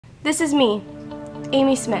This is me,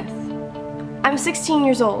 Amy Smith. I'm 16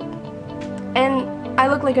 years old, and I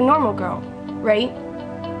look like a normal girl, right?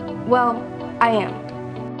 Well, I am.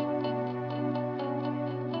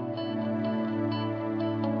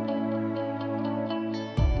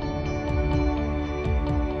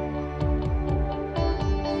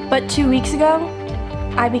 But 2 weeks ago,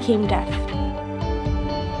 I became deaf.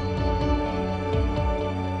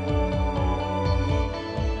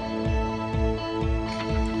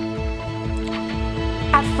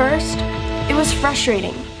 At first, it was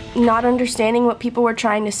frustrating, not understanding what people were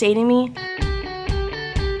trying to say to me.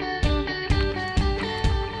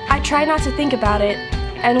 I tried not to think about it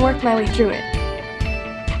and worked my way through it.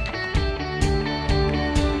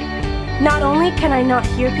 Not only can I not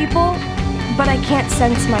hear people, but I can't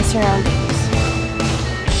sense my surroundings.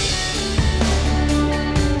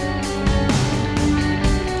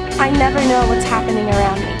 I never know what's happening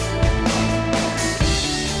around me.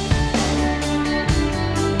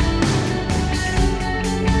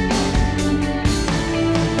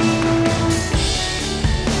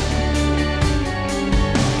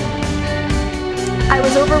 I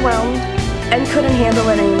was overwhelmed and couldn't handle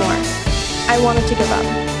it anymore. I wanted to give up.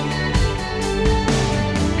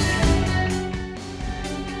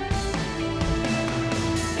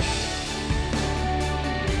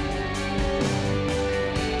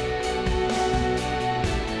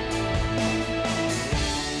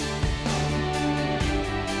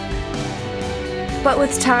 But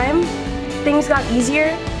with time, things got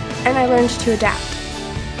easier and I learned to adapt.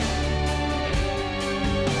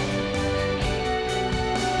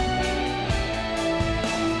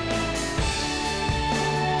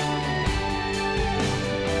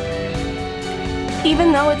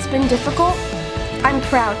 Even though it's been difficult, I'm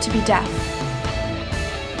proud to be deaf.